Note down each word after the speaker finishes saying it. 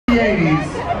80s.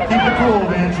 Keep it cool,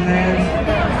 Van Shenanigans.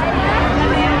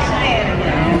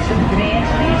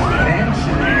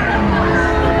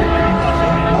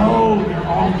 Oh, they're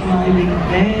all driving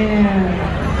vans.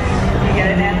 You get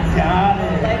it now? Got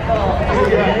it.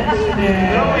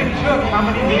 It only took how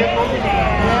many vehicles?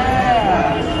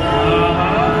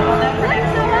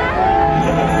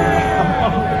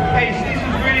 Hey,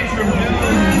 season's greetings from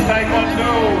Dunes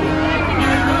Taekwondo.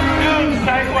 Dunes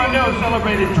Taekwondo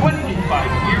celebrated 25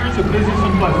 years of business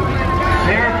in Pleasanton.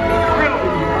 They're thrilled to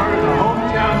be part of the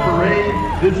hometown parade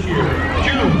this year.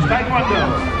 Dunes Taekwondo.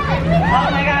 Oh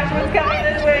my gosh, what's coming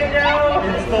this way, Joe?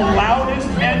 It's the loudest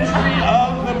entry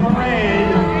of the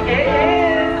parade. It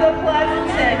is the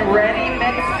Pleasanton Ready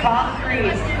Mix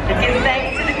Concrete. It gives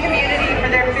thanks to the community for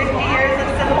their 50 years of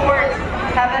support.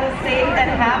 Have a safe and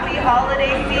happy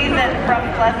holiday season from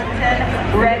Pleasanton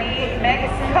Ready Mix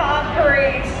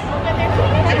Concrete.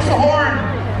 Fix the horn.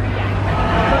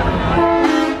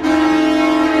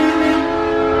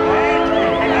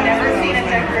 I've never seen a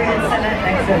decorated cement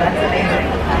mixer. That's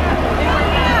amazing.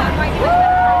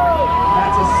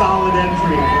 That's a solid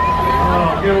entry.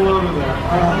 Oh, get a load of that.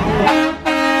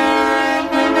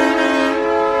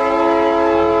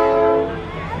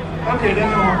 Okay,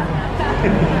 that's the horn.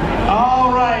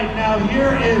 All right, now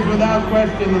here is without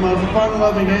question the most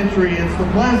fun-loving entry. It's the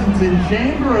Pleasanton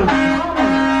Chamber of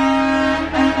Commerce.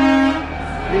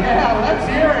 Yeah, let's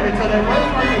hear it. It's a diverse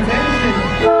organization.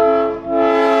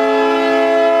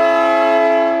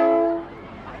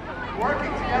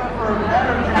 Working together for a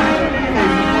better community.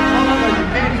 They promote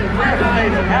education,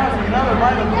 transportation, housing, and other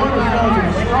vital cornerstones of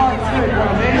a strong civic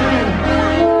foundation.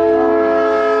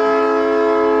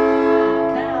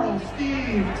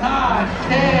 Tosh,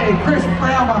 Kay, Chris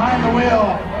Brown behind the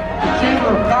wheel. The Chamber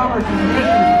of Commerce's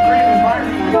mission is to create an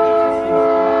environment for businesses.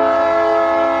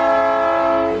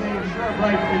 They ensure a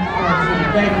bright future for our city.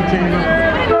 Thank you, Chamber.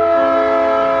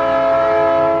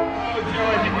 Oh, Joe,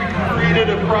 I think we created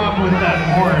a problem with that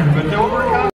horn, but to overcome